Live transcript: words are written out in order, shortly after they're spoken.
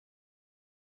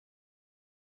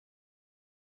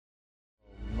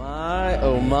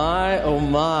oh my, oh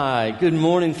my. Good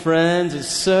morning, friends. It's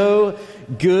so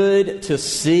good to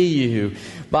see you.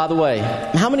 By the way,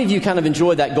 how many of you kind of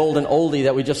enjoyed that golden oldie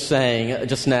that we just sang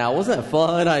just now? Wasn't that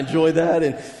fun? I enjoyed that,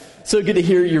 and so good to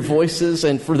hear your voices.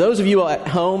 And for those of you at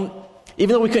home,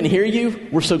 even though we couldn't hear you,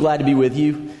 we're so glad to be with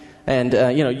you. And,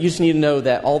 you just need to know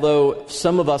that although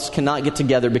some of us cannot get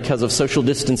together because of social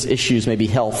distance issues, maybe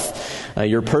health,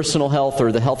 your personal health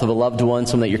or the health of a loved one,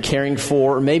 someone that you're caring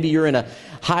for, or maybe you're in a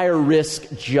higher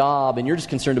risk job and you're just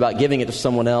concerned about giving it to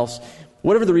someone else,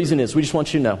 whatever the reason is, we just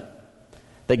want you to know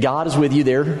that God is with you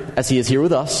there as He is here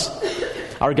with us.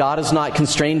 Our God is not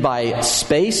constrained by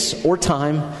space or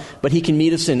time, but He can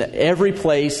meet us in every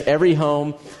place, every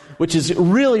home, which is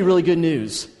really, really good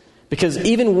news. Because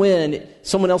even when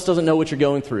someone else doesn't know what you're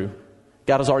going through,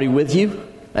 God is already with you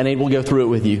and able to go through it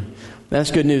with you.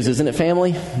 That's good news, isn't it,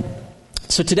 family?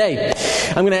 So today,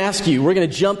 I'm going to ask you, we're going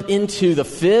to jump into the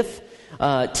fifth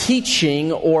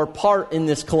teaching or part in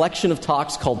this collection of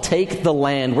talks called Take the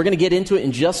Land. We're going to get into it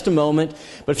in just a moment.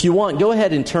 But if you want, go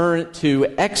ahead and turn to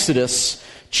Exodus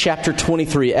chapter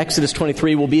 23. Exodus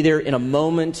 23 will be there in a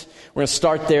moment. We're going to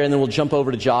start there and then we'll jump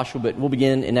over to Joshua, but we'll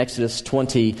begin in Exodus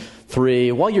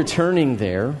 23. While you're turning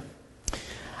there,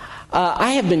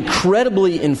 I have been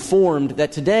credibly informed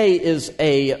that today is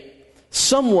a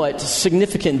somewhat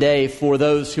significant day for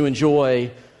those who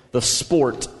enjoy the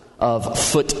sport of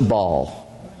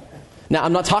football. Now,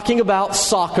 I'm not talking about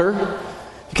soccer,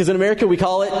 because in America we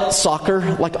call it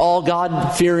soccer, like all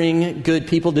God-fearing good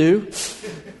people do.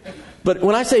 But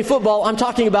when I say football, I'm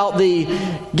talking about the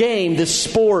game, the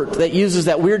sport that uses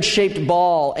that weird-shaped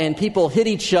ball, and people hit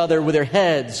each other with their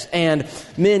heads, and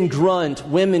men grunt,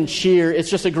 women cheer. It's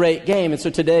just a great game. And so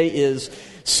today is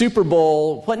Super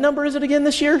Bowl. What number is it again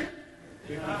this year?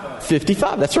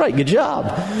 55. That's right. Good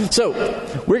job. So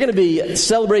we're going to be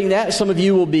celebrating that. Some of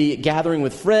you will be gathering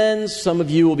with friends. Some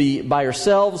of you will be by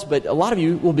yourselves. But a lot of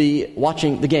you will be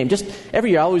watching the game. Just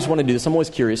every year, I always want to do this. I'm always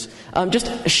curious. Just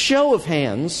a show of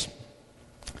hands.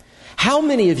 How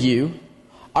many of you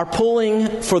are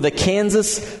pulling for the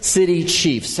Kansas City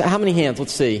Chiefs? How many hands?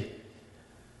 Let's see.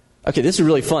 Okay, this is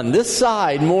really fun. This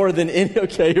side more than any.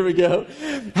 Okay, here we go.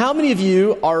 How many of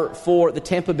you are for the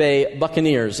Tampa Bay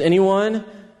Buccaneers? Anyone?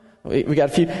 We got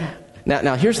a few.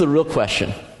 Now, here's the real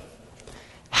question.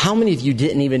 How many of you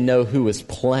didn't even know who was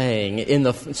playing in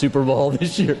the Super Bowl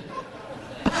this year?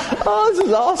 Oh, this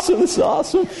is awesome. This is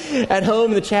awesome. At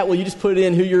home in the chat, will you just put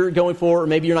in who you're going for, or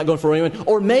maybe you're not going for anyone?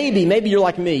 Or maybe you're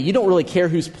like me. You don't really care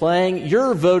who's playing.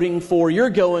 You're voting for, you're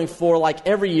going for, like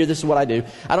every year, this is what I do.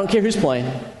 I don't care who's playing.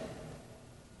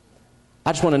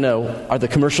 I just want to know, are the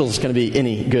commercials going to be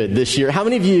any good this year? How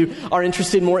many of you are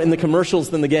interested more in the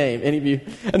commercials than the game? Any of you?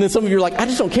 And then some of you are like, I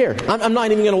just don't care. I'm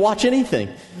not even going to watch anything.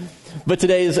 But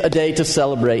today is a day to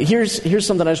celebrate. Here's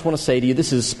something I just want to say to you.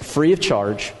 This is free of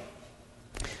charge.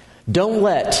 Don't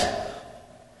let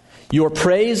your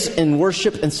praise and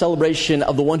worship and celebration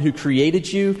of the one who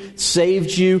created you,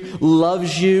 saved you,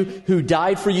 loves you, who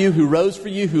died for you, who rose for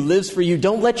you, who lives for you,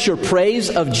 don't let your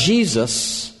praise of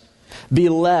Jesus be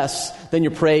less than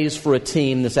your praise for a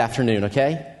team this afternoon,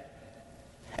 okay?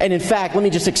 And in fact, let me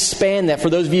just expand that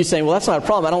for those of you saying, well, that's not a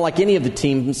problem. I don't like any of the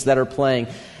teams that are playing.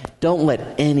 Don't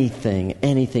let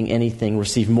anything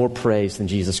receive more praise than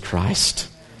Jesus Christ.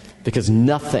 Because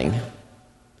nothing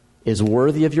is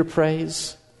worthy of your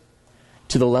praise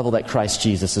to the level that Christ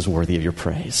Jesus is worthy of your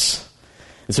praise.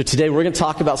 And so today we're going to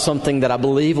talk about something that I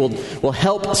believe will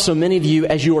help so many of you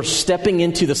as you are stepping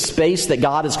into the space that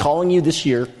God is calling you this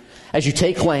year, as you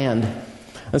take land.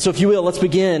 And so if you will, let's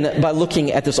begin by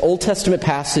looking at this Old Testament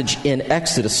passage in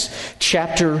Exodus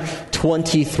chapter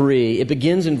 23. It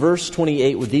begins in verse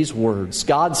 28 with these words.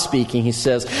 God speaking, He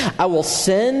says, I will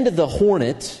send the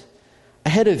hornet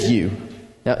ahead of you.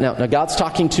 Now, God's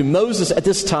talking to Moses at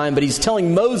this time, but He's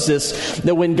telling Moses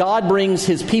that when God brings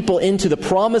His people into the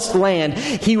promised land,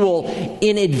 He will,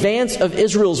 in advance of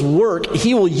Israel's work,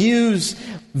 He will use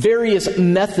various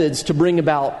methods to bring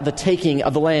about the taking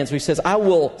of the land. So He says, I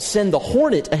will send the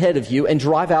hornet ahead of you and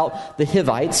drive out the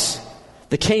Hivites,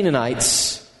 the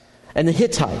Canaanites, and the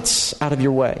Hittites out of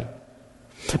your way.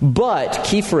 But,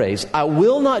 key phrase, I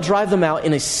will not drive them out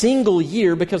in a single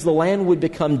year because the land would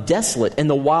become desolate and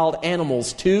the wild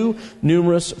animals too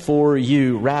numerous for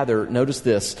you. Rather, notice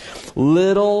this,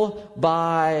 little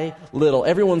by little.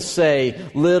 Everyone say,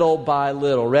 little by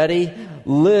little. Ready?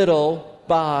 Little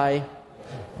by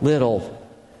little.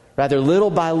 Rather,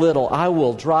 little by little, I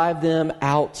will drive them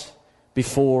out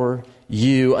before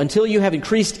you until you have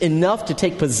increased enough to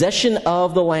take possession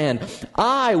of the land.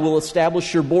 I will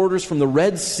establish your borders from the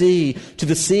Red Sea to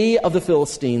the Sea of the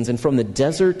Philistines, and from the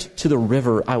desert to the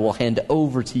river I will hand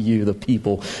over to you the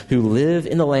people who live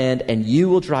in the land, and you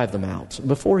will drive them out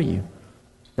before you.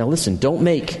 Now listen, don't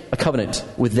make a covenant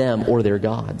with them or their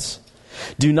gods.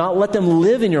 Do not let them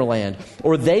live in your land,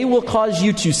 or they will cause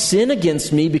you to sin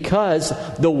against me, because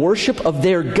the worship of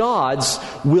their gods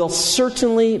will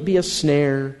certainly be a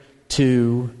snare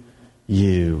to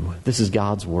you. This is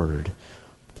God's word.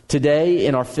 Today,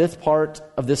 in our fifth part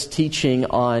of this teaching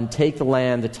on Take the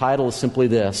Land, the title is simply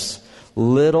this: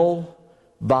 Little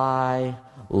by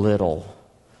Little.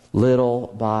 Little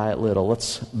by little.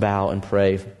 Let's bow and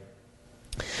pray.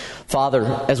 Father,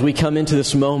 as we come into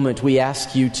this moment, we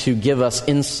ask you to give us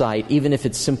insight, even if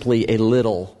it's simply a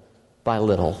little by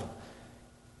little.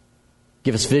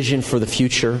 Give us vision for the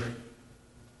future.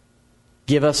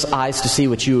 Give us eyes to see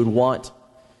what you would want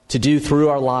to do through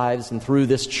our lives and through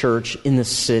this church in this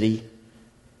city.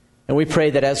 And we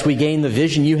pray that as we gain the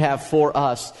vision you have for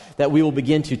us, that we will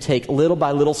begin to take little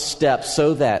by little steps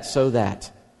so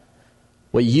that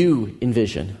what you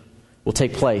envision will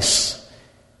take place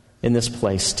in this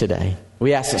place today.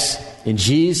 We ask this in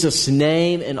Jesus'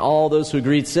 name, and all those who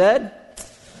agreed said,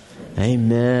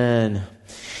 Amen.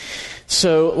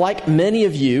 So, like many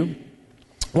of you,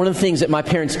 one of the things that my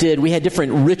parents did, we had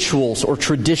different rituals or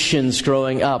traditions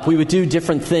growing up. We would do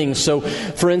different things. So,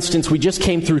 for instance, we just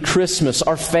came through Christmas.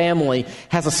 Our family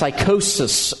has a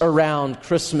psychosis around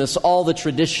Christmas, all the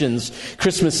traditions.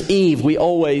 Christmas Eve, we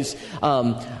always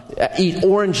eat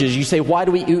oranges. You say, why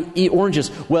do we eat oranges?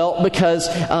 Well, because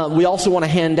we also want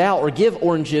to hand out or give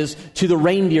oranges to the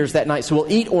reindeers that night. So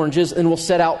we'll eat oranges and we'll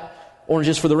set out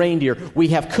oranges for the reindeer. We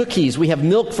have cookies. We have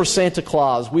milk for Santa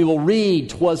Claus. We will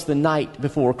read 'Twas the Night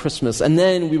Before Christmas. And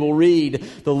then we will read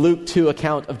the Luke 2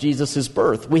 account of Jesus'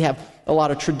 birth. We have a lot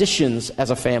of traditions as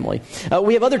a family.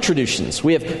 We have other traditions.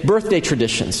 We have birthday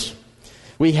traditions.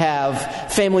 We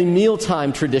have family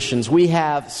mealtime traditions. We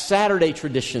have Saturday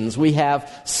traditions. We have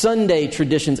Sunday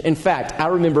traditions. In fact, I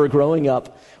remember growing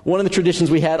up, one of the traditions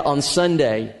we had on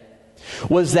Sunday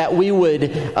was that we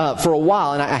would, for a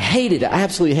while, and I hated it, I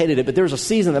absolutely hated it, but there was a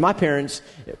season that my parents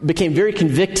became very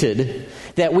convicted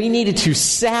that we needed to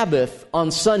Sabbath on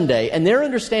Sunday, and their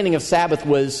understanding of Sabbath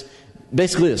was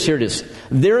basically this. Here it is.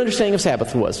 Their understanding of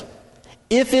Sabbath was,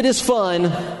 if it is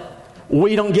fun,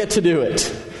 we don't get to do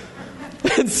it.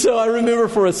 And so I remember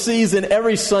for a season,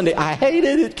 every Sunday, I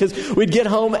hated it because we'd get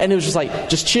home and it was just like,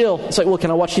 just chill. It's like, well, can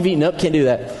I watch TV? Nope, can't do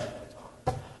that.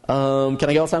 Can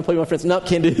I go outside and play with my friends? Nope,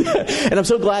 can't do that. And I'm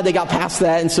so glad they got past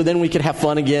that, and so then we could have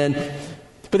fun again.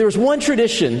 But there was one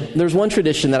tradition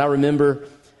that I remember,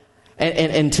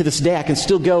 and to this day I can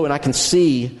still go and I can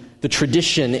see the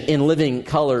tradition in living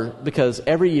color, because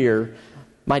every year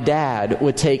my dad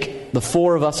would take the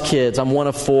four of us kids. I'm one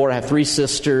of four. I have three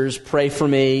sisters. Pray for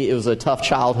me. It was a tough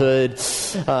childhood.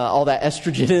 All that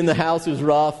estrogen in the house, it was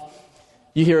rough.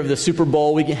 You hear of the Super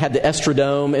Bowl. We had the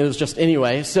Estradome. It was just,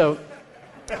 anyway, So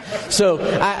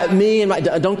me and my,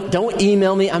 don't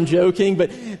email me, I'm joking,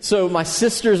 but so my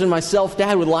sisters and myself,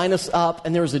 Dad would line us up,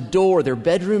 and there was a door, their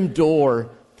bedroom door,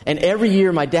 and every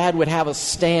year my dad would have us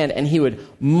stand and he would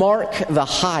mark the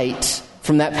height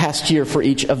from that past year for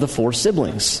each of the four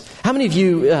siblings. How many of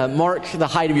you mark the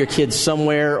height of your kids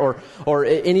somewhere, or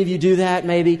any of you do that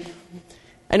maybe?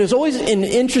 And it was always an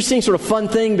interesting sort of fun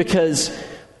thing, because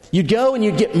you'd go and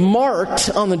you'd get marked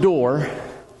on the door.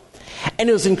 And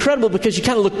it was incredible because you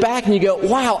kind of look back and you go,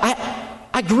 wow,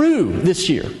 I grew this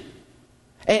year.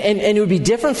 And it would be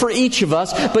different for each of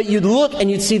us, but you'd look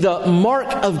and you'd see the mark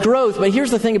of growth. But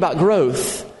here's the thing about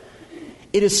growth.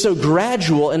 It is so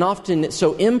gradual and often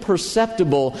so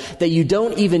imperceptible that you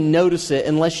don't even notice it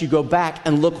unless you go back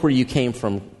and look where you came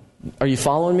from. Are you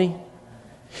following me?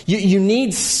 You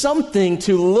need something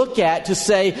to look at to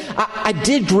say, I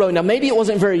did grow. Now, maybe it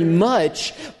wasn't very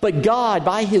much, but God,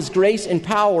 by His grace and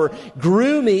power,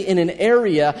 grew me in an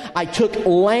area. I took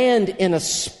land in a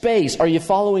space. Are you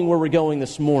following where we're going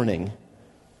this morning?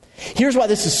 Here's why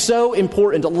this is so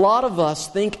important. A lot of us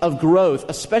think of growth,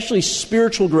 especially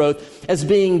spiritual growth, as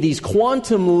being these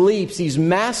quantum leaps, these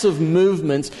massive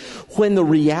movements, when the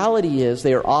reality is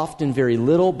they are often very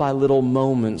little by little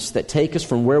moments that take us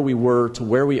from where we were to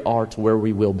where we are to where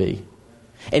we will be.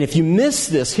 And if you miss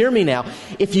this, hear me now,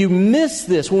 if you miss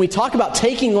this, when we talk about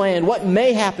taking land, what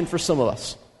may happen for some of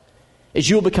us is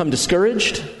you will become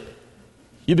discouraged,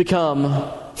 you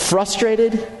become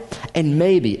frustrated, and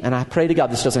maybe, and I pray to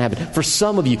God this doesn't happen, for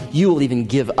some of you, you will even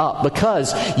give up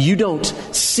because you don't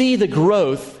see the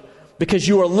growth because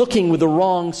you are looking with the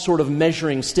wrong sort of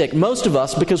measuring stick. Most of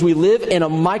us, because we live in a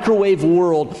microwave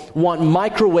world, want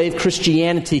microwave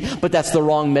Christianity, but that's the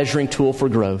wrong measuring tool for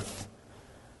growth.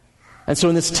 And so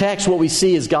in this text, what we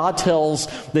see is God tells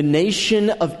the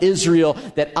nation of Israel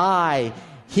that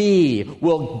He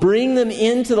will bring them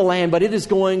into the land, but it is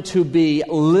going to be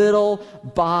little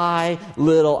by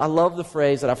little. I love the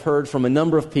phrase that I've heard from a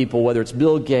number of people, whether it's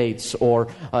Bill Gates or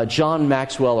John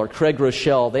Maxwell or Craig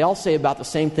Rochelle. They all say about the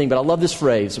same thing, but I love this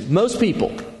phrase. Most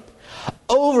people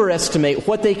overestimate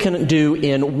what they can do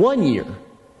in 1 year,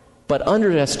 but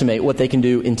underestimate what they can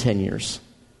do in 10 years.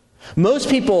 Most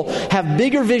people have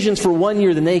bigger visions for 1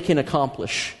 year than they can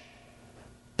accomplish,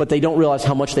 but they don't realize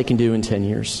how much they can do in 10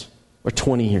 years. Or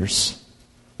 20 years,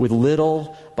 with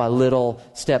little by little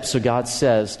steps. So God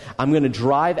says, I'm going to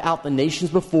drive out the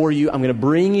nations before you. I'm going to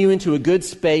bring you into a good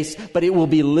space, but it will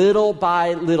be little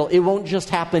by little. It won't just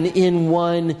happen in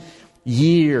 1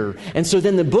 year. And so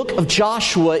then the book of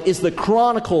Joshua is the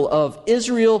chronicle of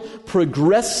Israel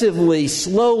progressively,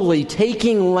 slowly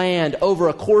taking land over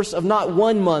a course of not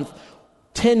 1 month,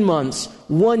 10 months,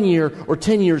 1 year, or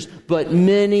 10 years, but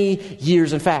many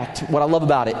years. In fact, what I love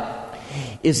about it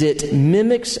is it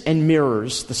mimics and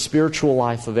mirrors the spiritual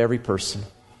life of every person.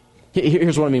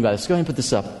 Here's what I mean by this. Go ahead and put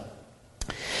this up.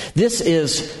 This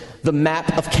is the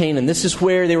map of Canaan. This is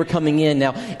where they were coming in.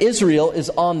 Now, Israel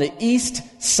is on the east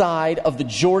side of the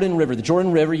Jordan River. The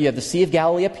Jordan River, you have the Sea of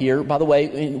Galilee up here. By the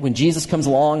way, when Jesus comes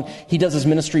along, He does His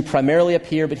ministry primarily up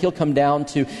here, but He'll come down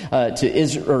to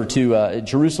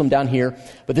Jerusalem down here.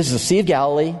 But this is the Sea of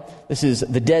Galilee. This is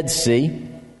the Dead Sea,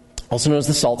 also known as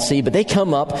the Salt Sea. But they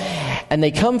come up, and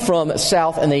they come from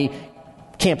south, and they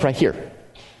camp right here.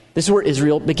 This is where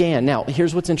Israel began. Now,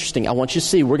 here's what's interesting. I want you to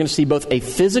see, we're going to see both a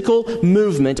physical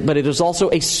movement, but it is also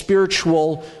a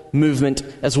spiritual movement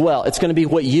as well. It's going to be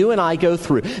what you and I go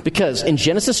through. Because in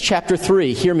Genesis chapter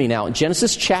 3, hear me now, in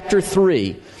Genesis chapter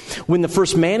 3, when the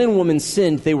first man and woman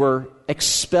sinned, they were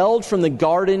expelled from the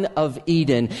Garden of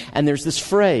Eden. And there's this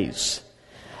phrase,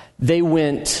 they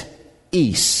went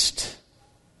east.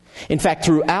 In fact,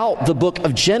 throughout the book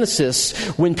of Genesis,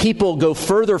 when people go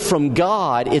further from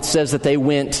God, it says that they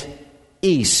went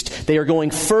east. They are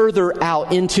going further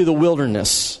out into the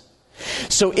wilderness.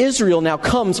 So Israel now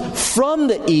comes from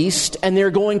the east, and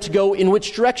they're going to go in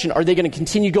which direction? Are they going to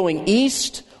continue going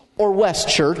east or west,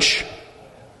 church?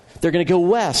 They're going to go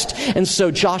west. And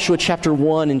so Joshua chapter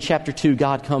 1 and chapter 2,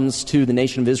 God comes to the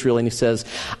nation of Israel and He says,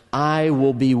 I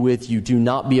will be with you. Do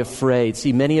not be afraid.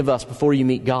 See, many of us, before you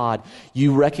meet God,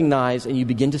 you recognize and you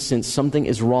begin to sense something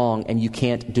is wrong and you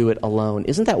can't do it alone.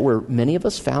 Isn't that where many of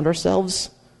us found ourselves?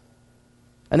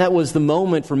 And that was the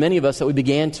moment for many of us that we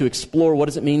began to explore, what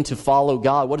does it mean to follow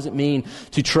God? What does it mean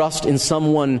to trust in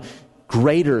someone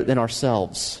greater than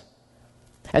ourselves?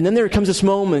 And then there comes this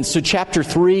moment, so chapter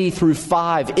 3 through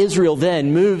 5, Israel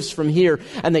then moves from here,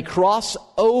 and they cross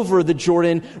over the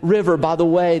Jordan River. By the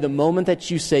way, the moment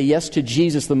that you say yes to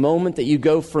Jesus, the moment that you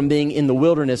go from being in the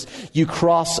wilderness, you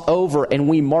cross over, and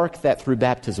we mark that through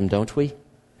baptism, don't we?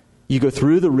 You go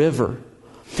through the river.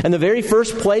 And the very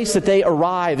first place that they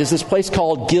arrive is this place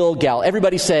called Gilgal.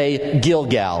 Everybody say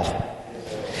Gilgal.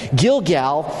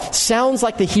 Gilgal sounds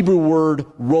like the Hebrew word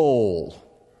roll.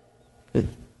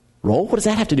 Roll? What does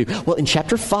that have to do? Well, in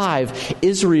chapter 5,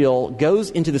 Israel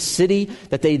goes into the city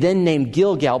that they then named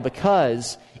Gilgal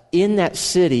because in that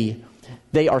city,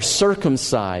 they are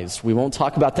circumcised. We won't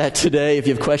talk about that today. If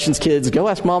you have questions, kids, go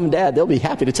ask mom and dad. They'll be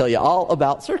happy to tell you all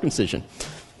about circumcision.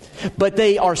 But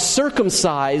they are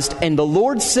circumcised, and the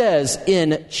Lord says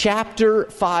in chapter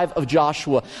 5 of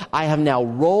Joshua, I have now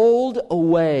rolled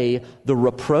away the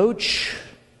reproach,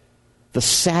 the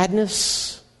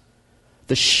sadness,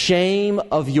 the shame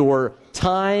of your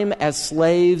time as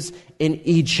slaves in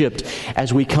Egypt.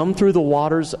 As we come through the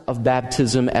waters of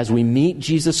baptism, as we meet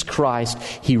Jesus Christ,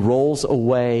 He rolls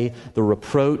away the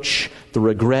reproach, the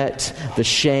regret, the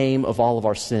shame of all of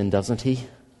our sin, doesn't He?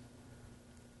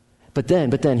 But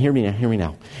then, hear me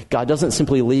now. God doesn't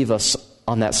simply leave us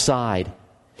on that side.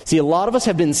 See, a lot of us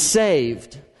have been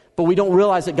saved, but we don't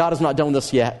realize that God has not done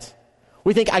this yet.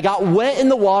 We think, I got wet in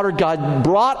the water, God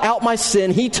brought out my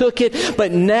sin, He took it,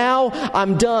 but now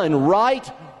I'm done. Right?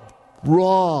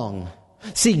 Wrong.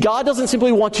 See, God doesn't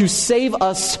simply want to save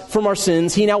us from our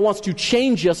sins, He now wants to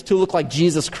change us to look like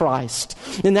Jesus Christ.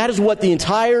 And that is what the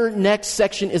entire next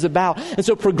section is about. And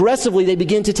so progressively they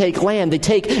begin to take land. They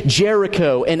take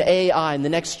Jericho and Ai in the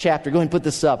next chapter. Go ahead and put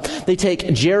this up. They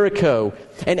take Jericho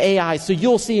and AI. So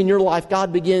you'll see in your life,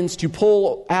 God begins to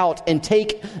pull out and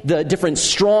take the different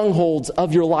strongholds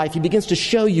of your life. He begins to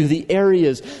show you the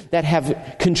areas that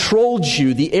have controlled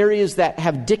you, the areas that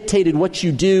have dictated what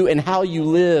you do and how you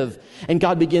live. And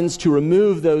God begins to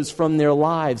remove those from their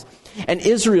lives. And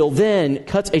Israel then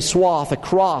cuts a swath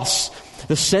across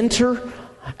the center,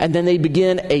 and then they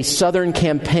begin a southern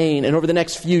campaign. And over the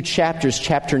next few chapters,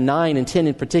 chapter 9 and 10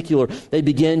 in particular, they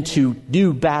begin to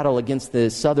do battle against the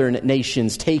southern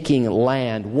nations, taking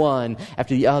land one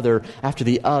after the other after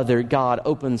the other. God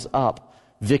opens up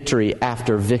victory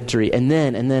after victory. And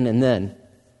then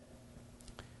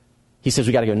he says,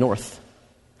 we got to go north.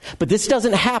 But this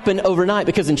doesn't happen overnight,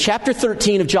 because in chapter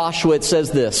 13 of Joshua, it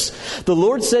says this. The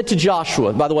Lord said to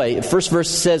Joshua, by the way, the first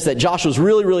verse says that Joshua's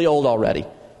really, really old already.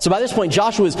 So by this point,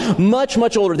 Joshua is much,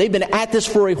 much older. They've been at this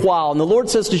for a while. And the Lord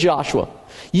says to Joshua,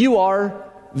 you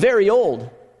are very old.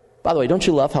 By the way, don't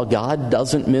you love how God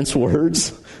doesn't mince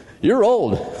words? You're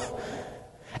old.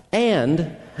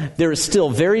 And there is still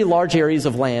very large areas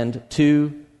of land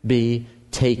to be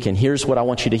taken. Here's what I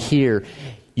want you to hear.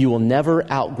 You will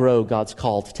never outgrow God's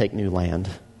call to take new land.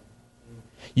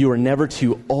 You are never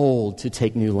too old to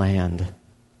take new land.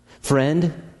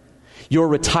 Friend, your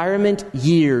retirement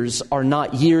years are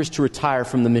not years to retire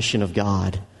from the mission of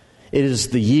God. It is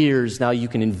the years now you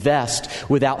can invest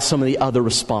without some of the other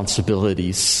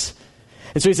responsibilities.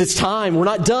 And so he says, it's time. We're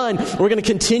not done. We're going to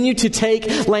continue to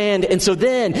take land. And so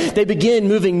then they begin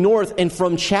moving north. And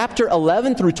from chapter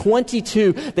 11 through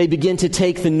 22, they begin to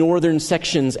take the northern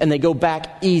sections, and they go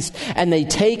back east and they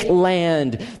take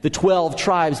land. The 12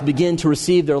 tribes begin to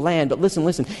receive their land. But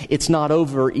listen, it's not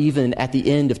over even at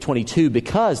the end of 22,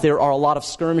 because there are a lot of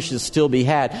skirmishes still be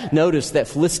had. Notice that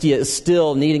Philistia is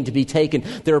still needing to be taken.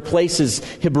 There are places,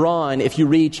 Hebron, if you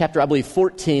read chapter, I believe,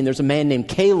 14, there's a man named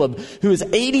Caleb who is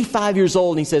 85 years old.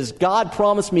 And he says, God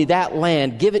promised me that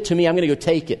land. Give it to me. I'm going to go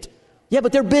take it. Yeah,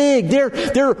 but they're big.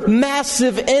 They're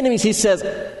massive enemies. He says,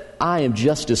 I am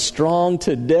just as strong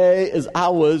today as I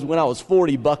was when I was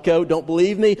 40, bucko. Don't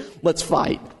believe me? Let's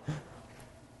fight.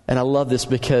 And I love this,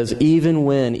 because even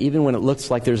when it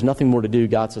looks like there's nothing more to do,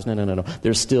 God says, no.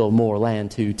 There's still more land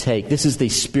to take. This is the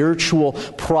spiritual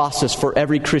process for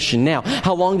every Christian. Now,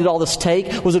 how long did all this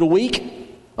take? Was it a week?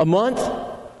 A month?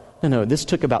 No, this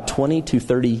took about 20 to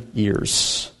 30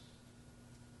 years.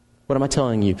 What am I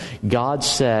telling you? God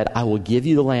said, I will give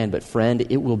you the land, but friend,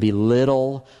 it will be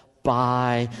little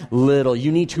by little.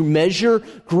 You need to measure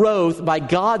growth by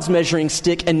God's measuring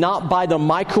stick and not by the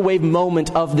microwave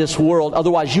moment of this world.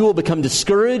 Otherwise, you will become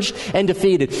discouraged and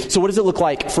defeated. So what does it look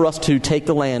like for us to take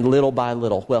the land little by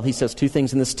little? Well, he says two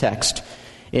things in this text.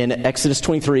 In Exodus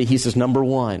 23, he says, number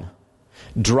one,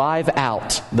 drive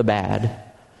out the bad.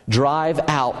 Drive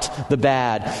out the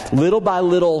bad. Little by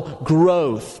little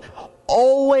growth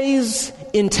always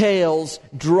entails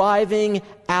driving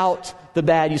out the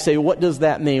bad. You say, what does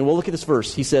that mean? Well, look at this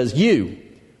verse. He says, you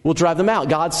will drive them out.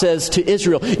 God says to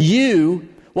Israel, you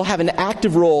will have an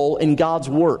active role in God's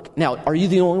work. Now, are you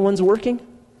the only ones working?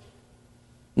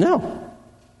 No.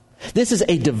 This is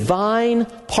a divine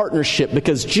partnership,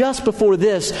 because just before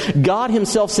this, God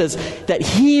himself says that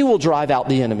he will drive out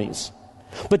the enemies.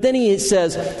 But then he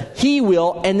says, he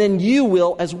will, and then you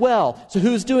will as well. So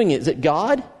who's doing it? Is it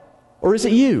God or is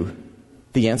it you?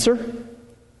 The answer?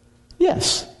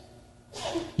 Yes.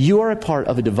 You are a part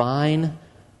of a divine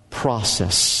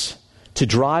process to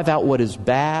drive out what is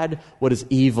bad, what is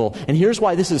evil. And here's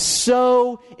why this is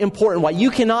so important, why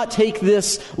you cannot take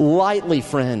this lightly,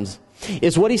 friends,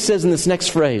 is what he says in this next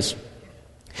phrase.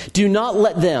 Do not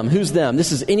let them, who's them?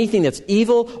 This is anything that's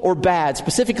evil or bad.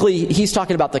 Specifically, he's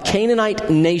talking about the Canaanite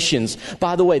nations.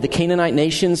 By the way, the Canaanite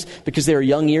nations, because they are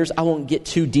young years, I won't get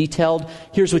too detailed.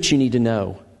 Here's what you need to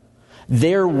know.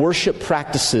 Their worship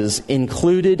practices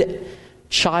included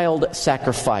child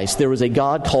sacrifice. There was a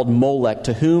god called Molech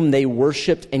to whom they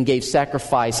worshipped and gave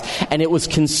sacrifice, and it was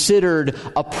considered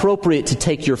appropriate to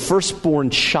take your firstborn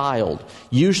child,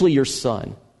 usually your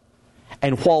son,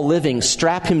 and while living,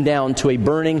 strap him down to a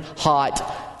burning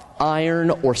hot iron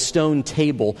or stone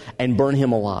table and burn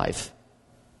him alive.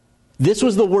 This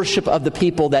was the worship of the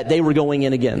people that they were going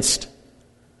in against.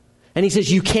 And he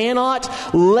says, you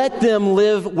cannot let them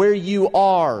live where you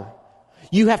are.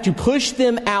 You have to push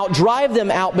them out, drive them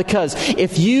out, because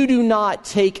if you do not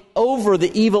take over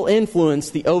the evil influence,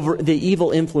 the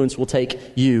evil influence will take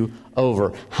you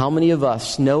over. How many of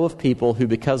us know of people who,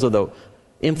 because of the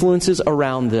influences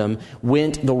around them,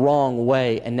 went the wrong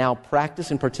way and now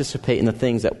practice and participate in the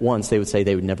things that once they would say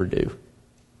they would never do?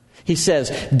 He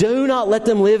says, do not let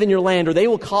them live in your land, or they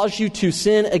will cause you to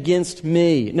sin against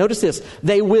me. Notice this,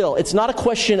 they will. It's not a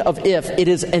question of if, it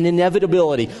is an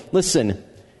inevitability. Listen,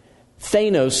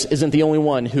 Thanos isn't the only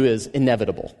one who is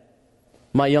inevitable.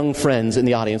 My young friends in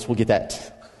the audience will get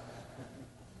that.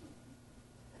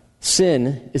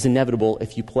 Sin is inevitable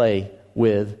if you play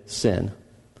with sin.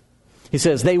 He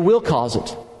says they will cause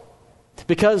it.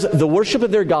 Because the worship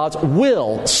of their gods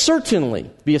will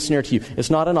certainly be a snare to you. It's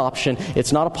not an option.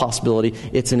 It's not a possibility.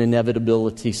 It's an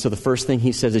inevitability. So the first thing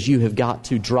he says is you have got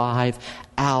to drive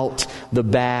out the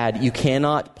bad. You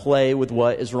cannot play with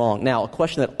what is wrong. Now, a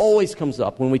question that always comes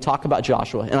up when we talk about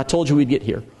Joshua, and I told you we'd get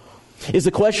here, is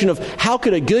the question of how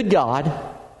could a good God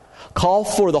call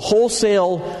for the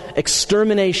wholesale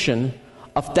extermination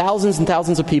of thousands and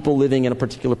thousands of people living in a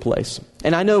particular place.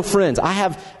 And I know, friends, I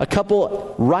have a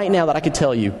couple right now that I could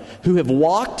tell you who have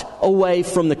walked away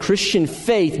from the Christian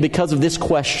faith because of this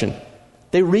question.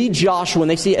 They read Joshua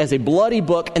and they see it as a bloody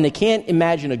book and they can't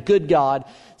imagine a good God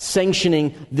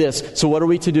sanctioning this. So what are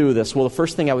we to do with this? Well, the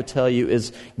first thing I would tell you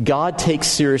is God takes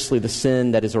seriously the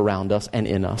sin that is around us and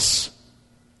in us.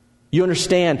 You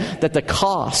understand that the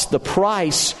cost, the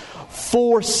price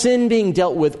for sin being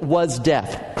dealt with was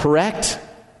death, correct?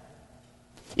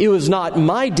 It was not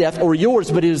my death or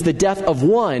yours, but it is the death of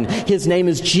one. His name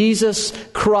is Jesus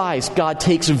Christ. God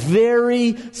takes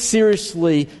very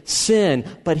seriously sin.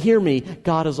 But hear me,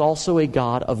 God is also a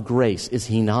God of grace, is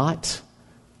He not?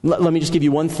 Let me just give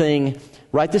you one thing.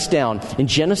 Write this down. In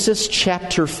Genesis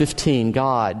chapter 15,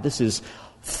 God, this is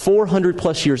 400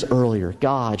 plus years earlier,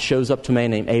 God shows up to a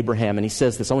man named Abraham and He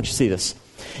says this. I want you to see this.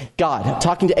 God,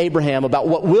 talking to Abraham about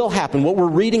what will happen, what we're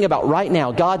reading about right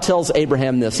now, God tells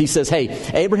Abraham this. He says, hey,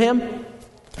 Abraham,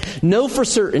 know for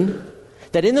certain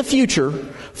that in the future,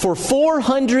 for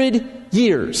 400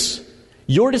 years,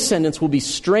 your descendants will be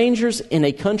strangers in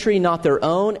a country not their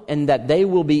own, and that they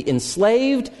will be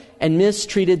enslaved and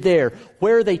mistreated there.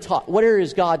 Where are they what area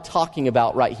is God talking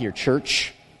about right here,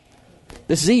 church?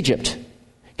 This is Egypt.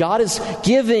 God is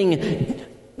giving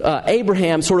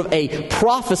Abraham sort of a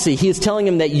prophecy. He is telling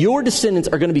him that your descendants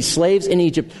are going to be slaves in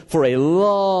Egypt for a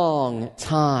long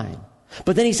time.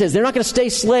 But then he says they're not going to stay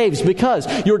slaves because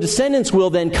your descendants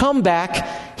will then come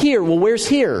back here. Well, where's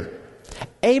here?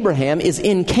 Abraham is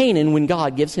in Canaan when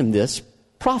God gives him this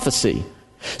prophecy.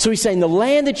 So he's saying the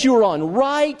land that you are on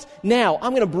right now,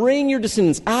 I'm going to bring your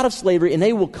descendants out of slavery and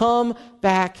they will come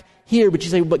back here. But you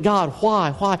say, but God,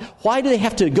 why? Why do they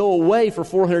have to go away for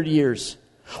 400 years?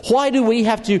 Why do we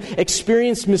have to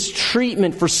experience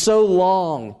mistreatment for so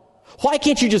long? Why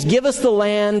can't you just give us the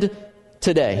land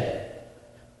today?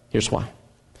 Here's why.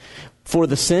 For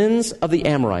the sins of the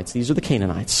Amorites, these are the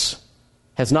Canaanites,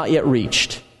 has not yet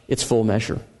reached its full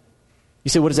measure. You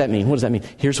say, what does that mean? What does that mean?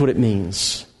 Here's what it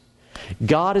means.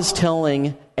 God is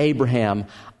telling Abraham,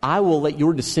 I will let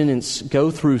your descendants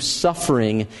go through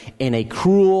suffering in a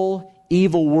cruel,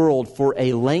 evil world for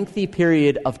a lengthy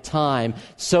period of time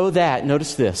so that,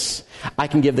 notice this, I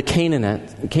can give the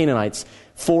Canaanites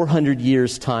 400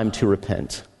 years time to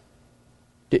repent.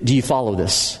 Do you follow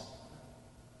this?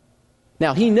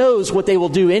 Now, He knows what they will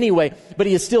do anyway, but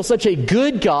He is still such a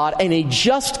good God and a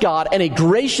just God and a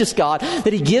gracious God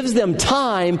that He gives them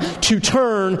time to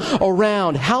turn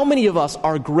around. How many of us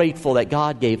are grateful that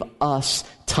God gave us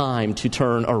time to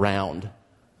turn around?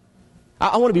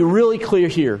 I want to be really clear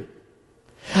here.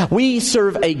 We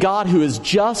serve a God who is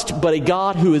just, but a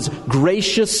God who is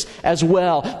gracious as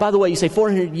well. By the way, you say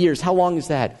 400 years. How long is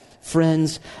that?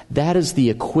 Friends, that is the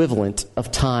equivalent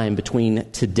of time between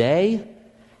today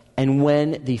and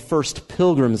when the first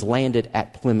pilgrims landed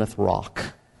at Plymouth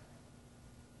Rock.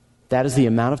 That is the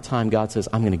amount of time God says,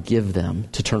 I'm going to give them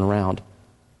to turn around.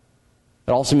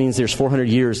 It also means there's 400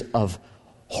 years of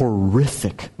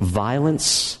horrific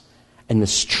violence and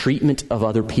mistreatment of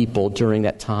other people during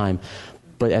that time.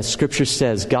 But as Scripture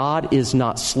says, God is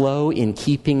not slow in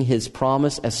keeping His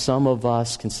promise, as some of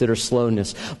us consider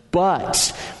slowness.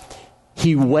 But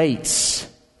He waits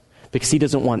because He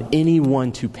doesn't want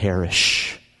anyone to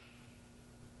perish.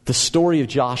 The story of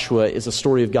Joshua is a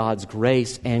story of God's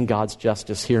grace and God's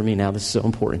justice. Hear me now, this is so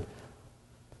important.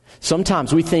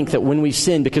 Sometimes we think that when we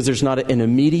sin, because there's not an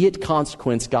immediate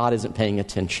consequence, God isn't paying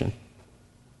attention.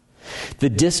 The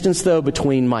distance, though,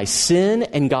 between my sin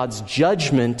and God's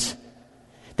judgment,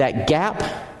 that gap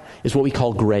is what we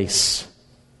call grace.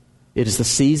 It is the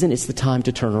season, it's the time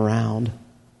to turn around.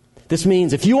 This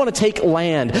means if you want to take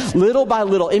land little by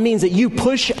little, it means that you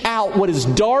push out what is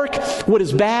dark, what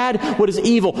is bad, what is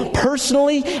evil,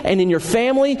 personally and in your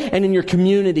family and in your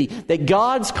community. That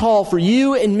God's call for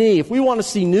you and me, if we want to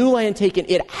see new land taken,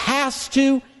 it has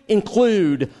to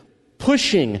include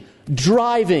pushing,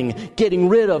 driving, getting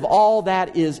rid of all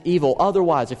that is evil.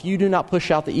 Otherwise, if you do not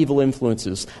push out the evil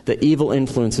influences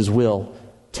will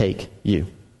take you.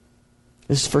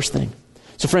 This is the first thing.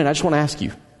 So friend, I just want to ask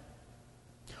you,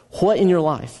 what in your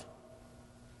life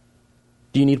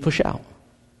do you need to push out?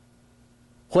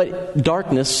 What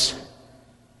darkness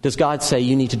does God say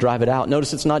you need to drive it out?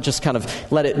 Notice it's not just kind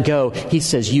of let it go. He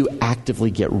says you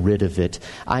actively get rid of it.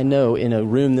 I know in a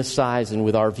room this size and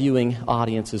with our viewing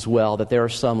audience as well that there are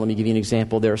some, let me give you an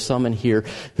example, there are some in here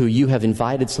who you have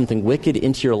invited something wicked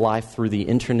into your life through the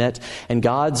internet, and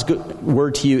God's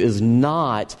word to you is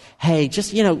not, hey,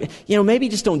 just, maybe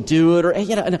just don't do it, or,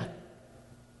 no.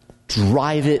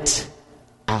 Drive it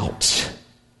out.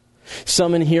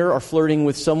 Some in here are flirting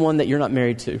with someone that you're not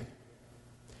married to.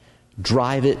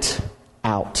 Drive it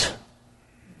out.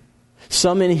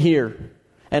 Some in here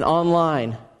and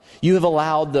online, you have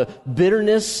allowed the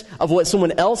bitterness of what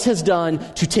someone else has done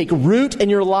to take root in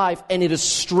your life, and it is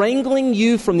strangling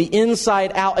you from the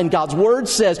inside out. And God's word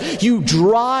says you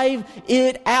drive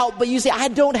it out. But you say, I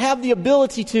don't have the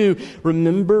ability to.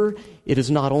 Remember, it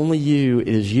is not only you, it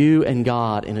is you and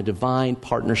God in a divine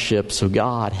partnership. So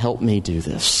God, help me do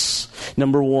this.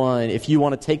 Number one, if you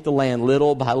want to take the land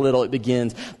little by little, it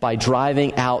begins by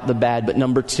driving out the bad. But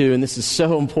number two, and this is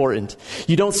so important,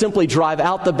 you don't simply drive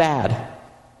out the bad,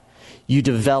 you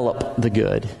develop the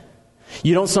good.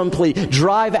 You don't simply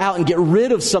drive out and get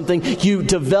rid of something, you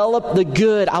develop the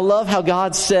good. I love how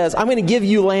God says, I'm going to give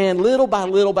you land little by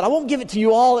little, but I won't give it to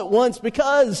you all at once,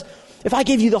 because if I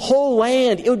gave you the whole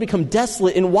land, it would become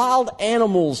desolate and wild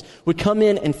animals would come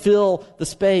in and fill the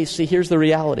space. See, here's the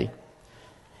reality.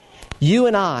 You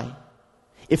and I,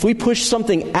 if we push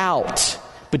something out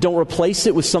but don't replace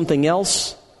it with something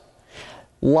else,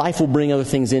 life will bring other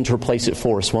things in to replace it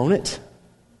for us, won't it?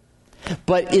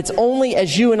 But it's only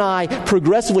as you and I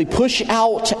progressively push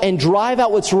out and drive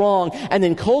out what's wrong and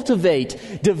then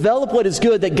cultivate, develop what is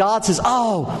good, that God says,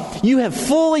 oh, you have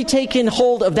fully taken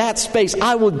hold of that space.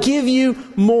 I will give you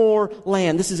more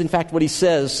land. This is in fact what he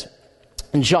says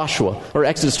in Joshua, or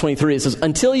Exodus 23. It says,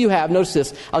 until you have, notice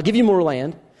this, I'll give you more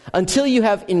land, until you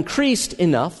have increased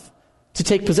enough to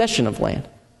take possession of land.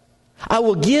 I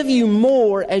will give you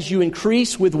more as you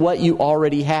increase with what you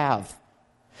already have.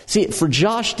 See, for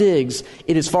Josh Diggs,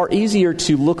 it is far easier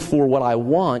to look for what I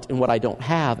want and what I don't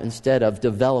have instead of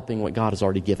developing what God has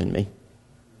already given me.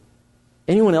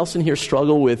 Anyone else in here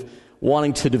struggle with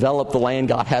wanting to develop the land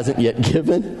God hasn't yet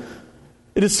given?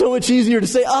 It is so much easier to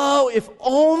say, oh, if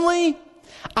only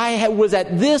I was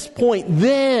at this point,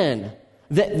 then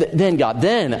God,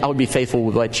 then I would be faithful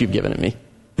with what you've given me.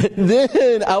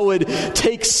 Then I would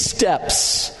take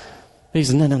steps. He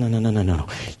says, no.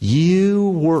 You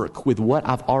work with what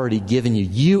I've already given you.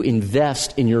 You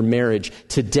invest in your marriage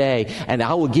today, and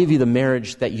I will give you the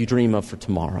marriage that you dream of for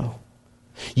tomorrow.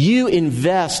 You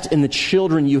invest in the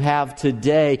children you have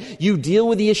today. You deal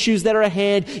with the issues that are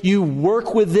ahead. You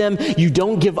work with them. You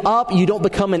don't give up. You don't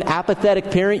become an apathetic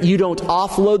parent. You don't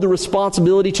offload the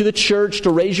responsibility to the church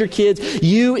to raise your kids.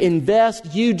 You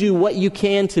invest. You do what you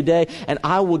can today, and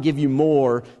I will give you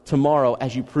more tomorrow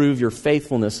as you prove your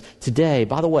faithfulness today.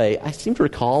 By the way, I seem to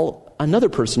recall another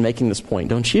person making this point,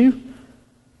 don't you?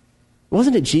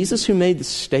 Wasn't it Jesus who made the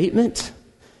statement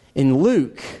in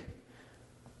Luke?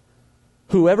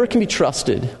 Whoever can be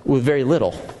trusted with very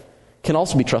little can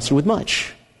also be trusted with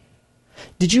much.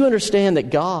 Did you understand that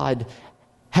God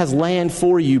has land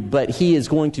for you, but He is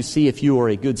going to see if you are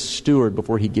a good steward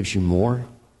before He gives you more?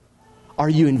 Are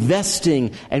you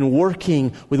investing and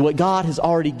working with what God has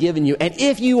already given you? And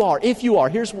if you are,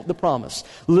 here's the promise.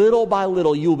 Little by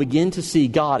little, you will begin to see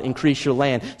God increase your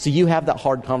land. So you have that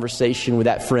hard conversation with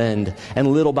that friend, and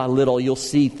little by little, you'll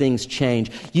see things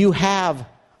change. You have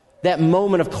that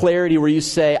moment of clarity where you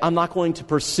say, I'm not going to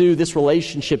pursue this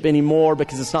relationship anymore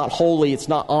because it's not holy, it's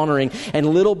not honoring. And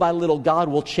little by little, God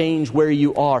will change where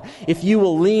you are. If you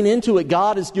will lean into what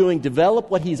God is doing,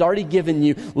 develop what He's already given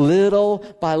you, little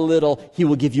by little, He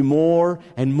will give you more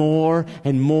and more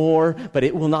and more. But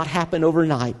it will not happen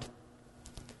overnight.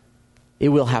 It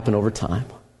will happen over time.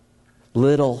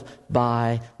 Little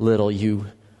by little, you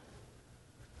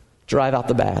drive out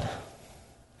the bad.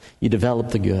 You develop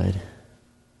the good.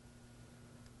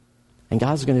 And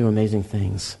God's going to do amazing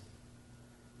things.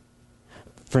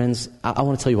 Friends, I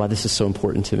want to tell you why this is so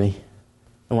important to me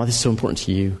and why this is so important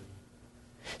to you.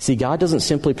 See, God doesn't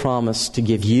simply promise to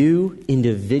give you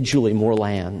individually more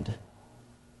land.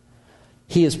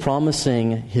 He is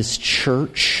promising His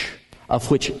church,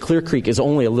 of which Clear Creek is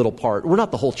only a little part. We're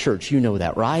not the whole church, you know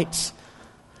that, right?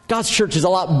 God's church is a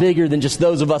lot bigger than just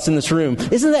those of us in this room.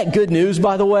 Isn't that good news,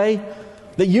 by the way?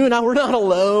 That you and I, we're not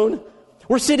alone.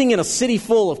 We're sitting in a city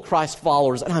full of Christ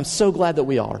followers, and I'm so glad that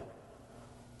we are.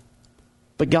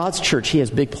 But God's church, He has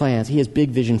big plans. He has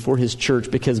big vision for His church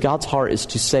because God's heart is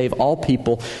to save all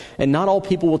people. And not all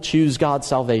people will choose God's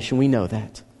salvation. We know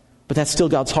that. But that's still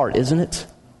God's heart, isn't it?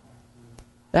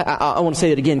 I want to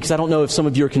say that again because I don't know if some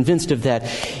of you are convinced of that.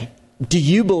 Do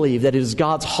you believe that it is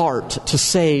God's heart to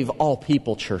save all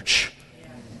people, church?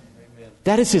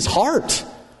 That is His heart.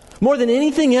 More than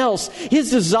anything else,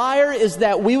 His desire is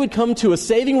that we would come to a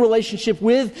saving relationship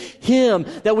with Him,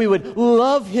 that we would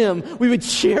love Him, we would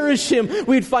cherish Him,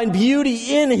 we would find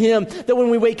beauty in Him, that when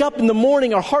we wake up in the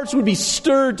morning, our hearts would be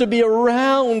stirred to be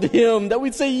around Him, that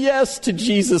we'd say yes to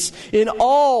Jesus in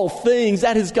all things.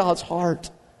 That is God's heart.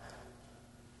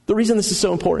 The reason this is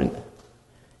so important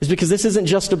is because this isn't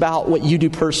just about what you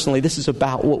do personally. This is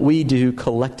about what we do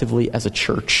collectively as a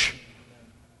church.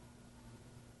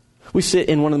 We sit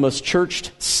in one of the most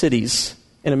churched cities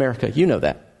in America. You know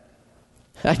that.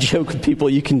 I joke with people,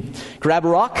 you can grab a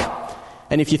rock,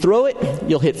 and if you throw it,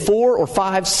 you'll hit 4 or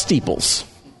 5 steeples.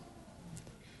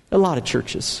 A lot of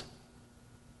churches.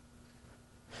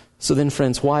 So then,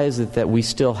 friends, why is it that we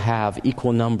still have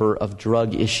equal number of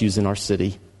drug issues in our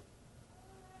city?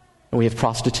 And we have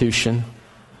prostitution.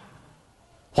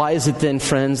 Why is it then,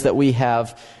 friends, that we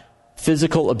have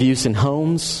physical abuse in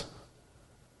homes?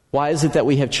 Why is it that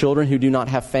we have children who do not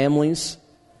have families,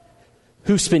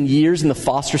 who spend years in the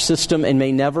foster system and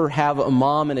may never have a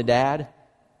mom and a dad?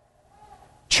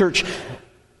 Church,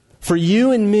 for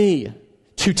you and me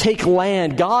to take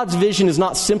land, God's vision is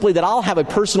not simply that I'll have a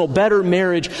personal, better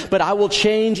marriage, but I will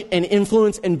change and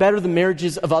influence and better the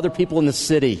marriages of other people in the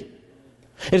city.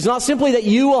 It's not simply that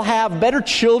you will have better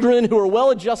children who are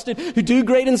well-adjusted, who do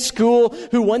great in school,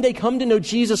 who one day come to know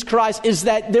Jesus Christ. Is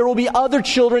that there will be other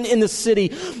children in the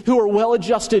city who are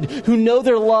well-adjusted, who know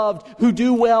they're loved, who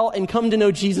do well and come to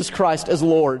know Jesus Christ as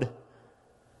Lord.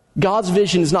 God's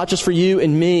vision is not just for you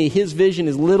and me. His vision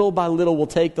is little by little we'll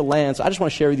take the land. So I just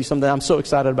want to share with you something I'm so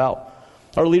excited about.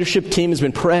 Our leadership team has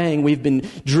been praying. We've been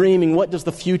dreaming. What does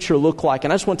the future look like?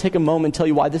 And I just want to take a moment and tell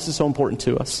you why this is so important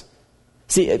to us.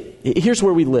 See, here's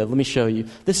where we live. Let me show you.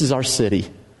 This is our city.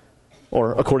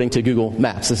 Or according to Google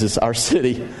Maps, this is our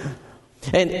city.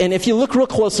 And if you look real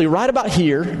closely, right about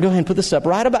here, go ahead and put this up,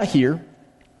 right about here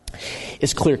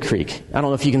is Clear Creek. I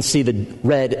don't know if you can see the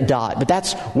red dot, but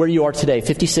that's where you are today,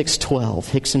 5612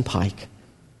 Hickson Pike.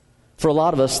 For a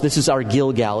lot of us, this is our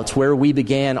Gilgal. It's where we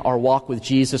began our walk with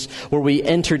Jesus, where we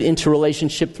entered into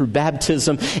relationship through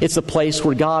baptism. It's a place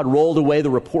where God rolled away the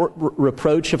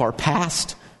reproach of our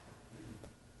past.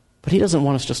 But He doesn't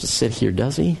want us just to sit here,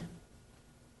 does He?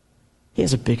 He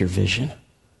has a bigger vision.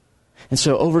 And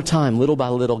so over time, little by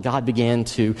little, God began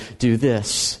to do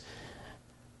this.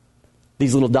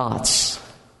 These little dots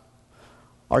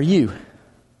are you.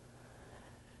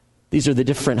 These are the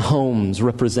different homes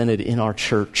represented in our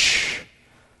church.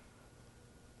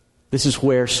 This is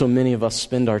where so many of us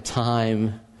spend our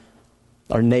time,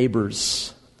 our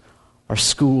neighbors, our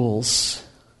schools.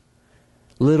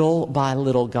 Little by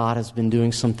little, God has been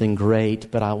doing something great,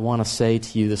 but I want to say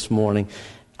to you this morning,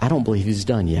 I don't believe He's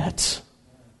done yet.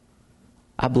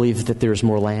 I believe that there's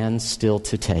more land still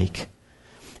to take.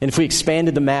 And if we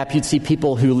expanded the map, you'd see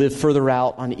people who live further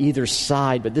out on either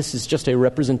side, but this is just a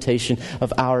representation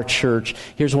of our church.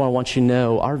 Here's what I want you to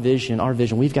know. Our vision,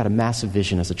 we've got a massive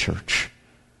vision as a church.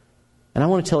 And I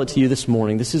want to tell it to you this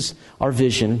morning. This is our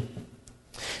vision.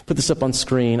 Put this up on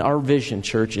screen. Our vision,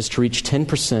 church, is to reach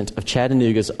 10% of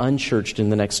Chattanooga's unchurched in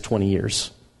the next 20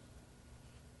 years.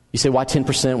 You say, why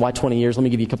 10%? Why 20 years? Let me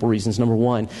give you a couple reasons. Number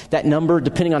one, that number,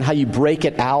 depending on how you break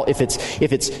it out, if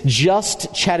it's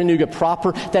just Chattanooga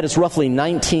proper, that is roughly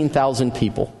 19,000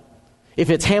 people.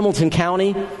 If it's Hamilton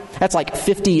County, that's like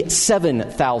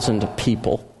 57,000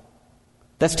 people.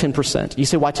 That's 10%. You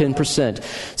say, why 10%?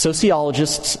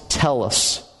 Sociologists tell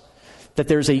us that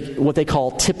there's what they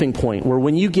call tipping point, where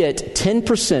when you get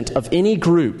 10% of any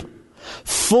group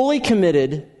fully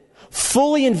committed,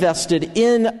 fully invested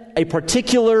in a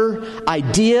particular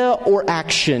idea or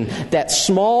action, that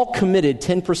small committed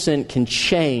 10% can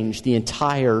change the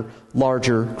entire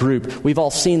larger group. We've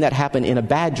all seen that happen in a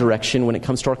bad direction when it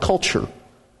comes to our culture.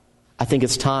 I think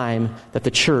it's time that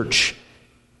the church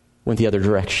went the other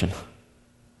direction.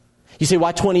 You say,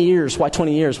 why 20 years? Why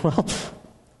 20 years? Well,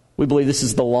 we believe this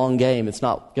is the long game. It's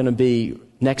not going to be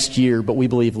next year, but we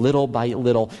believe little by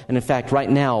little. And in fact, right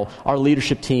now, our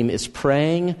leadership team is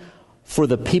praying for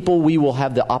the people we will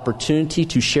have the opportunity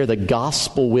to share the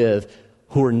gospel with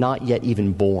who are not yet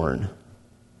even born.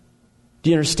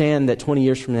 Do you understand that 20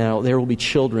 years from now, there will be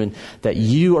children that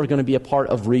you are going to be a part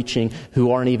of reaching who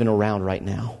aren't even around right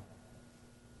now?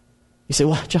 You say,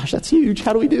 well, Josh, that's huge.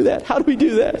 How do we do that? How do we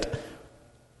do that?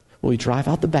 Well, we drive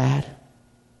out the bad.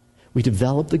 We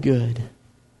develop the good.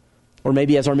 Or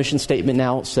maybe as our mission statement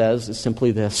now says, is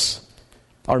simply this.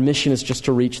 Our mission is just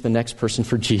to reach the next person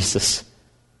for Jesus.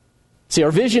 See,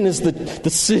 our vision is the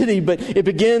city, but it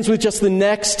begins with just the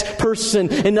next person.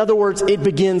 In other words, it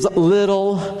begins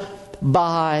little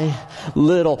by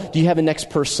little. Do you have a next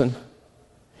person?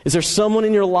 Is there someone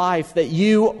in your life that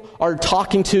you are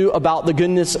talking to about the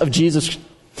goodness of Jesus?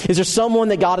 Is there someone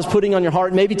that God is putting on your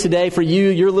heart? Maybe today for you,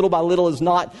 your little by little is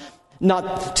not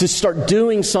to start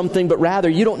doing something, but rather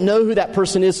you don't know who that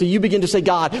person is, so you begin to say,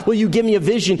 God, will you give me a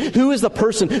vision? Who is the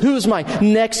person? Who is my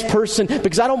next person?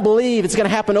 Because I don't believe it's going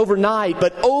to happen overnight,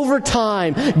 but over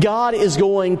time, God is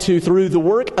going to, through the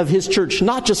work of His church,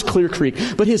 not just Clear Creek,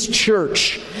 but His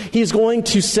church, He is going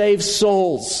to save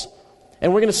souls.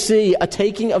 And we're going to see a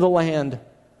taking of the land.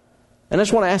 And I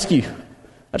just want to ask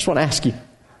you,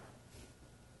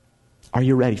 are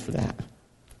you ready for that?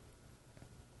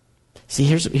 See,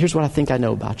 here's what I think I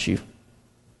know about you.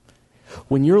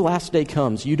 When your last day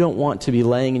comes, you don't want to be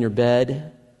laying in your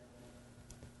bed,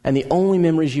 and the only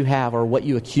memories you have are what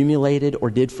you accumulated or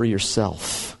did for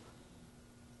yourself.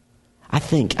 I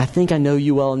think I know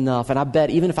you well enough, and I bet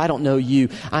even if I don't know you,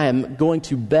 I am going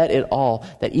to bet it all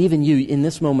that even you, in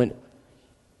this moment,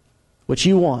 what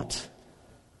you want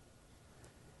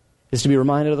is to be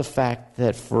reminded of the fact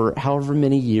that for however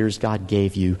many years God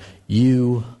gave you,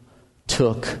 you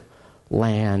took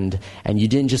land, and you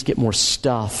didn't just get more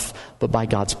stuff, but by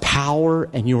God's power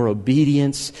and your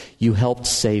obedience, you helped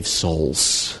save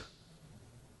souls.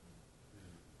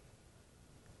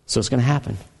 So it's going to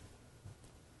happen.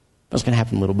 It's going to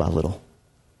happen little by little.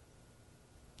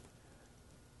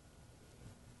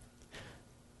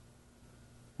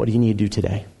 What do you need to do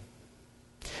today?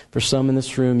 For some in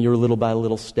this room, your little by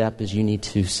little step is you need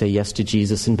to say yes to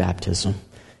Jesus in baptism.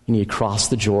 You need to cross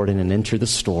the Jordan and enter the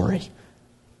story.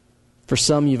 For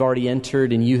some, you've already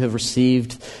entered and you have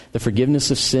received the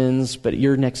forgiveness of sins, but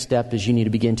your next step is you need to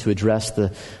begin to address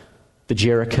the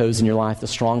Jerichos in your life, the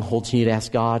strongholds. You need to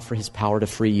ask God for His power to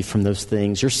free you from those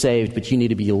things. You're saved, but you need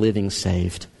to be living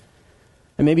saved.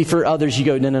 And maybe for others, you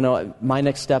go, no, my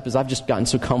next step is I've just gotten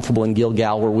so comfortable in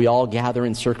Gilgal where we all gather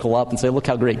and circle up and say, look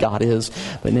how great God is.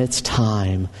 But it's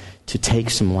time to take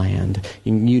some land.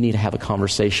 You need to have a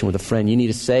conversation with a friend. You need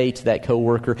to say to that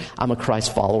coworker, I'm a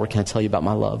Christ follower. Can I tell you about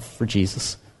my love for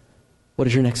Jesus? What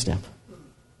is your next step?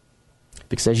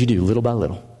 Because as you do, little by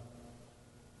little,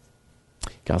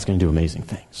 God's going to do amazing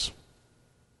things.